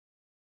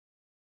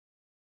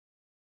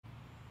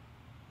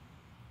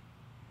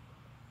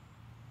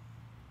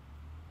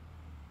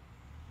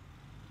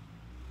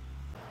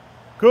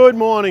Good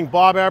morning,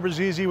 Bob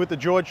Abruzzese with the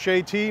George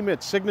Shea team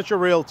at Signature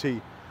Realty.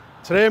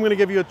 Today I'm going to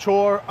give you a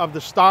tour of the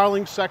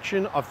Starling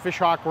section of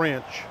FishHawk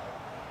Ranch.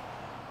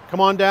 Come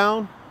on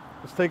down,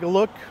 let's take a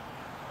look.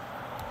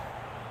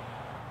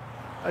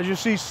 As you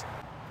see,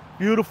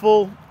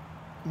 beautiful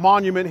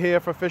monument here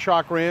for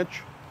FishHawk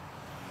Ranch.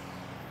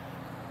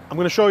 I'm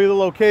going to show you the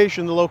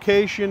location. The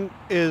location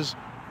is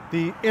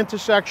the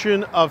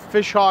intersection of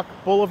FishHawk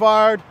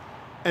Boulevard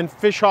and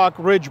FishHawk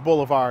Ridge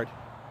Boulevard.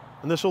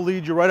 And this will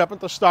lead you right up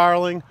into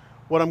Starling.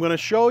 What I'm going to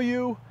show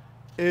you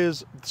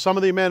is some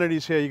of the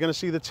amenities here. You're going to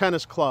see the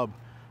tennis club.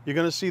 You're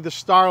going to see the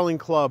Starling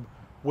Club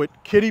with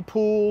kiddie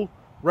pool,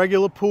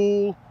 regular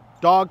pool,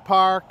 dog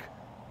park,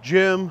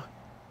 gym,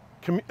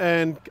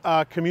 and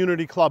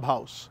community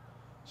clubhouse.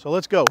 So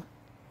let's go.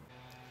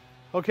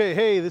 Okay,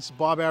 hey, this is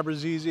Bob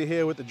Abruzzese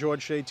here with the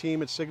George Shea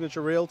team at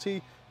Signature Realty.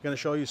 I'm going to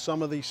show you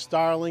some of the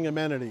Starling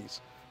amenities.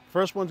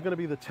 First one's going to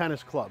be the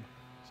tennis club.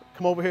 So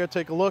come over here,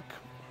 take a look.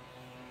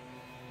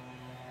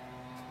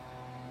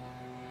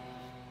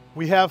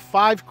 We have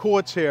 5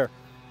 courts here.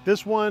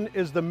 This one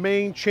is the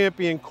main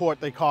champion court,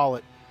 they call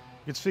it.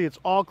 You can see it's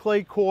all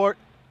clay court.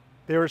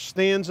 There are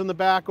stands in the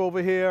back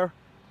over here.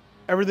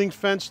 Everything's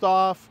fenced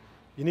off.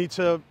 You need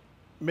to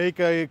make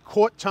a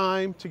court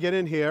time to get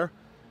in here.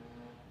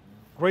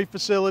 Great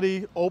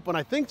facility, open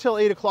I think till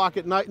 8 o'clock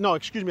at night. No,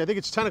 excuse me, I think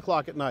it's 10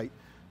 o'clock at night.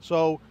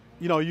 So,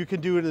 you know, you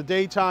can do it in the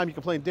daytime, you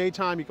can play in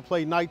daytime, you can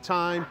play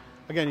nighttime.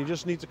 Again, you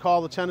just need to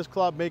call the tennis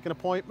club, make an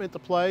appointment to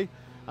play.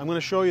 I'm going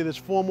to show you there's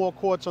 4 more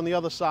courts on the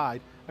other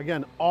side.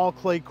 Again, all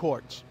clay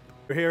courts.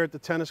 We're here at the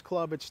tennis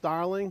club at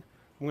Starling.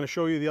 I'm going to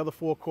show you the other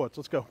 4 courts.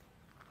 Let's go.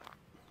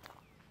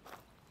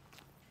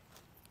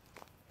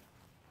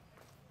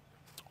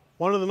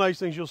 One of the nice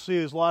things you'll see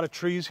is a lot of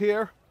trees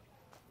here.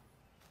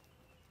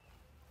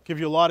 Give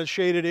you a lot of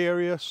shaded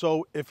area,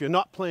 so if you're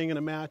not playing in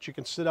a match, you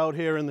can sit out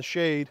here in the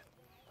shade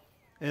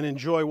and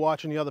enjoy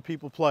watching the other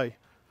people play.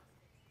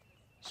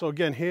 So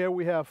again, here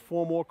we have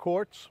 4 more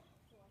courts.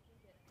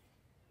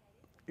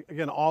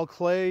 Again, all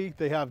clay.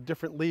 They have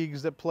different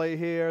leagues that play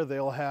here.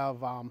 They'll have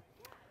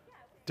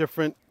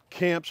different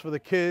camps for the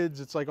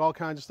kids. It's like all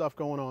kinds of stuff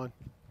going on.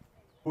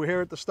 We're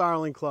here at the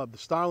Starling Club. The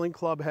Starling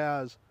Club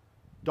has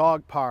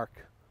dog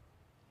park,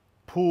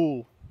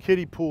 pool,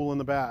 kiddie pool in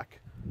the back,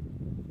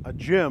 a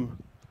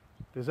gym.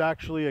 There's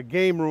actually a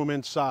game room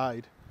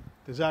inside.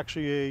 There's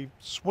actually a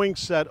swing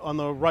set on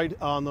the right,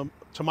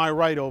 to my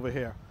right over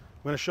here.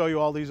 I'm going to show you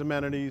all these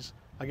amenities.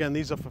 Again,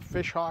 these are for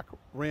FishHawk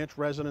Ranch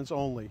residents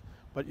only.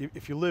 But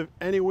if you live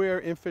anywhere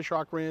in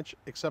FishHawk Ranch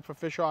except for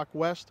FishHawk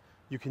West,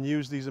 you can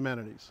use these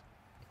amenities.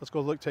 Let's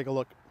go look, take a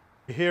look.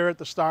 Here at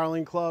the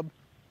Starling Club,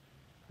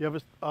 you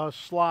have a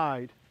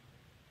slide,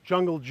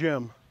 jungle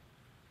gym,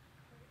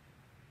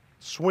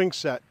 swing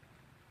set.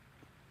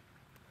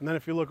 And then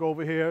if you look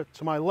over here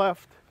to my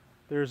left,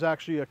 there's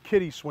actually a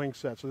kiddie swing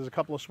set. So there's a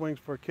couple of swings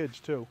for kids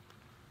too.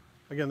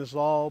 Again, this is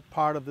all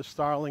part of the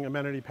Starling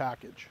amenity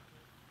package.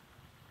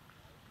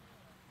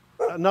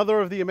 Another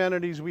of the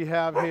amenities we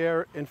have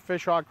here in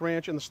FishHawk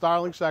Ranch in the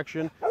Starling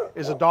section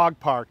is a dog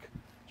park.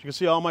 As you can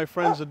see, all my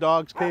friends, the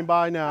dogs came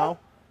by now,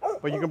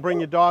 but you can bring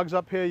your dogs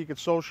up here. You can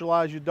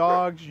socialize your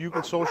dogs. You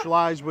can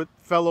socialize with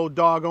fellow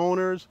dog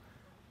owners.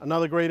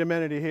 Another great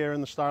amenity here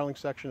in the Starling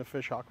section of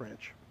FishHawk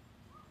Ranch.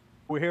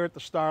 We're here at the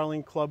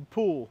Starling Club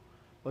pool.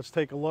 Let's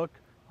take a look.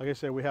 Like I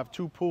said, we have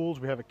 2 pools.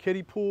 We have a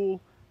kiddie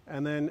pool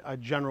and then a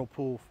general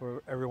pool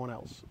for everyone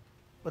else.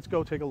 Let's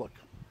go take a look.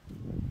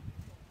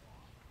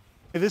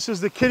 This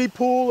is the kiddie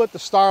pool at the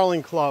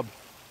Starling Club.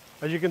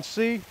 As you can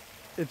see,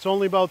 it's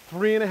only about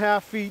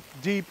 3.5 feet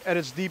deep at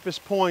its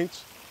deepest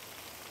points.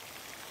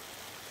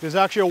 There's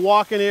actually a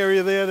walk-in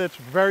area there that's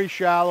very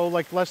shallow,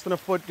 like less than a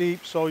foot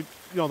deep, so you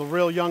know the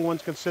real young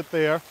ones can sit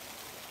there.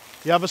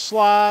 You have a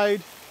slide,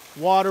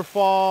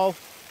 waterfall,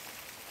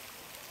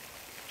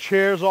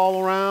 chairs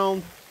all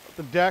around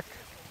the deck,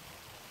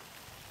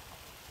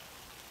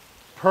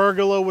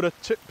 pergola with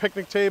a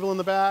picnic table in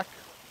the back.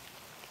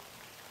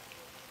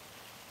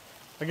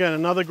 Again,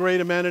 another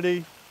great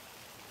amenity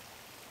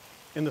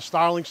in the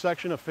Starling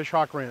section of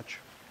FishHawk Ranch.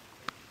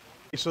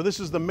 So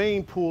this is the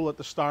main pool at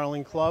the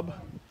Starling Club.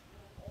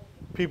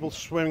 People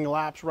swimming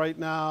laps right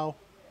now.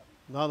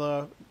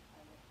 Another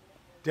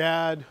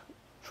dad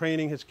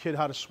training his kid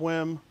how to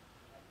swim.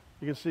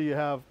 You can see you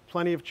have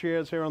plenty of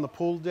chairs here on the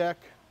pool deck.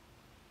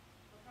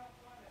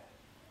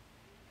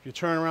 If you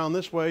turn around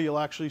this way, you'll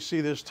actually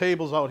see there's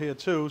tables out here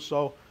too.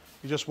 So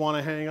you just want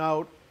to hang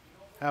out,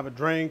 have a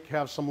drink,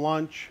 have some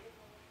lunch.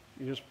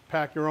 You just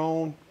pack your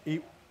own,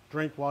 eat,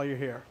 drink while you're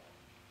here.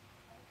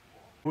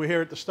 We're here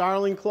at the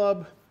Starling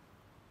Club,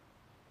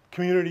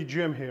 community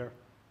gym here,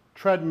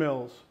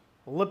 treadmills,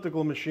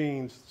 elliptical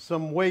machines,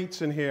 some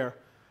weights in here.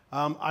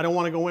 I don't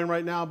want to go in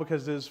right now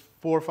because there's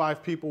 4 or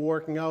 5 people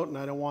working out and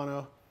I don't want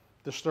to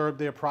disturb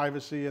their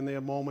privacy and their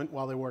moment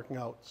while they're working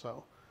out.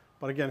 So,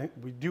 but again,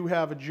 we do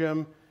have a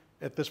gym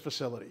at this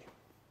facility.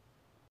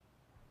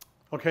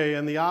 Okay,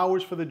 and the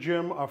hours for the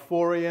gym are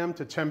 4 a.m.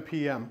 to 10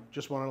 p.m.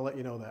 Just wanted to let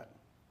you know that.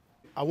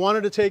 I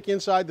wanted to take you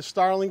inside the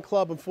Starling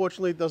Club.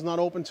 Unfortunately, it does not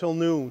open till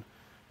noon.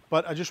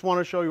 But I just want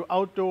to show you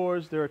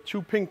outdoors. There are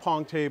 2 ping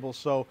pong tables.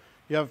 So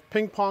you have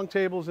ping pong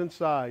tables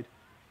inside.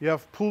 You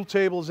have pool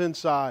tables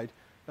inside.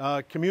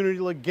 Community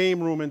like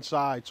game room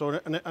inside. So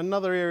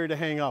another area to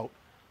hang out.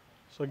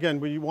 So again,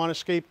 when you want to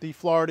escape the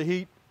Florida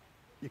heat,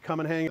 you come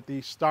and hang at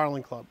the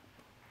Starling Club.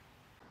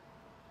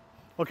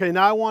 Okay,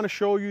 now I want to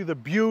show you the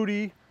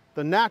beauty,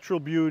 the natural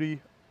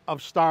beauty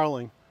of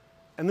Starling.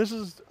 And this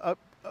is,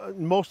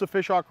 most of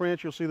FishHawk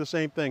Ranch, you'll see the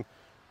same thing.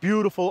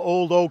 Beautiful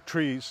old oak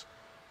trees.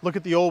 Look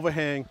at the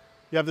overhang.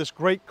 You have this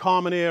great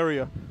common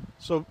area.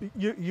 So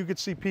you could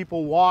see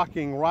people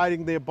walking,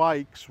 riding their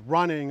bikes,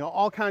 running,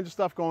 all kinds of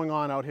stuff going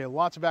on out here.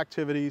 Lots of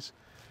activities.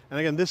 And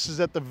again, this is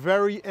at the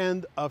very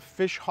end of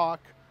FishHawk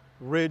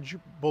Ridge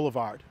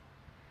Boulevard.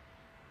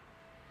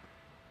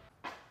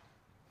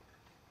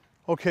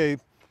 Okay,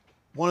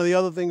 one of the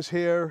other things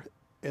here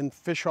in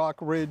FishHawk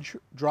Ridge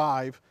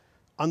Drive,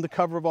 under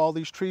cover of all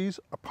these trees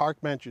are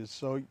park benches.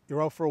 So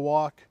you're out for a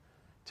walk,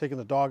 taking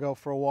the dog out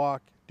for a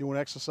walk, doing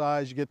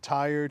exercise, you get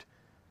tired,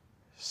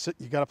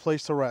 you got a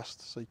place to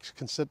rest. So you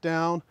can sit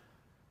down. You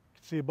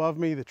can see above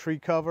me the tree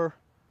cover.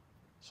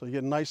 So you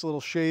get a nice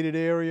little shaded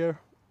area.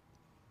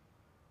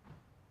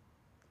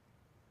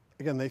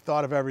 Again, they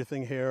thought of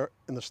everything here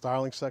in the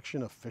Starling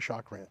section of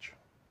FishHawk Ranch.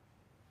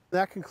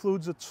 That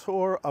concludes a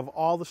tour of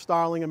all the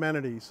Starling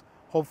amenities.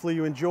 Hopefully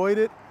you enjoyed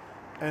it.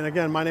 And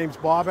again, my name's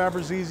Bob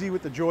Abruzzese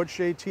with the George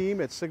Shea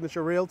team at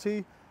Signature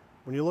Realty.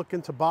 When you're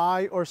looking to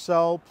buy or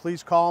sell,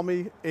 please call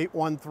me,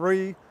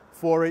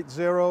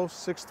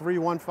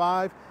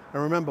 813-480-6315.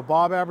 And remember,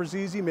 Bob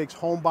Abruzzese makes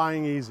home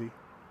buying easy.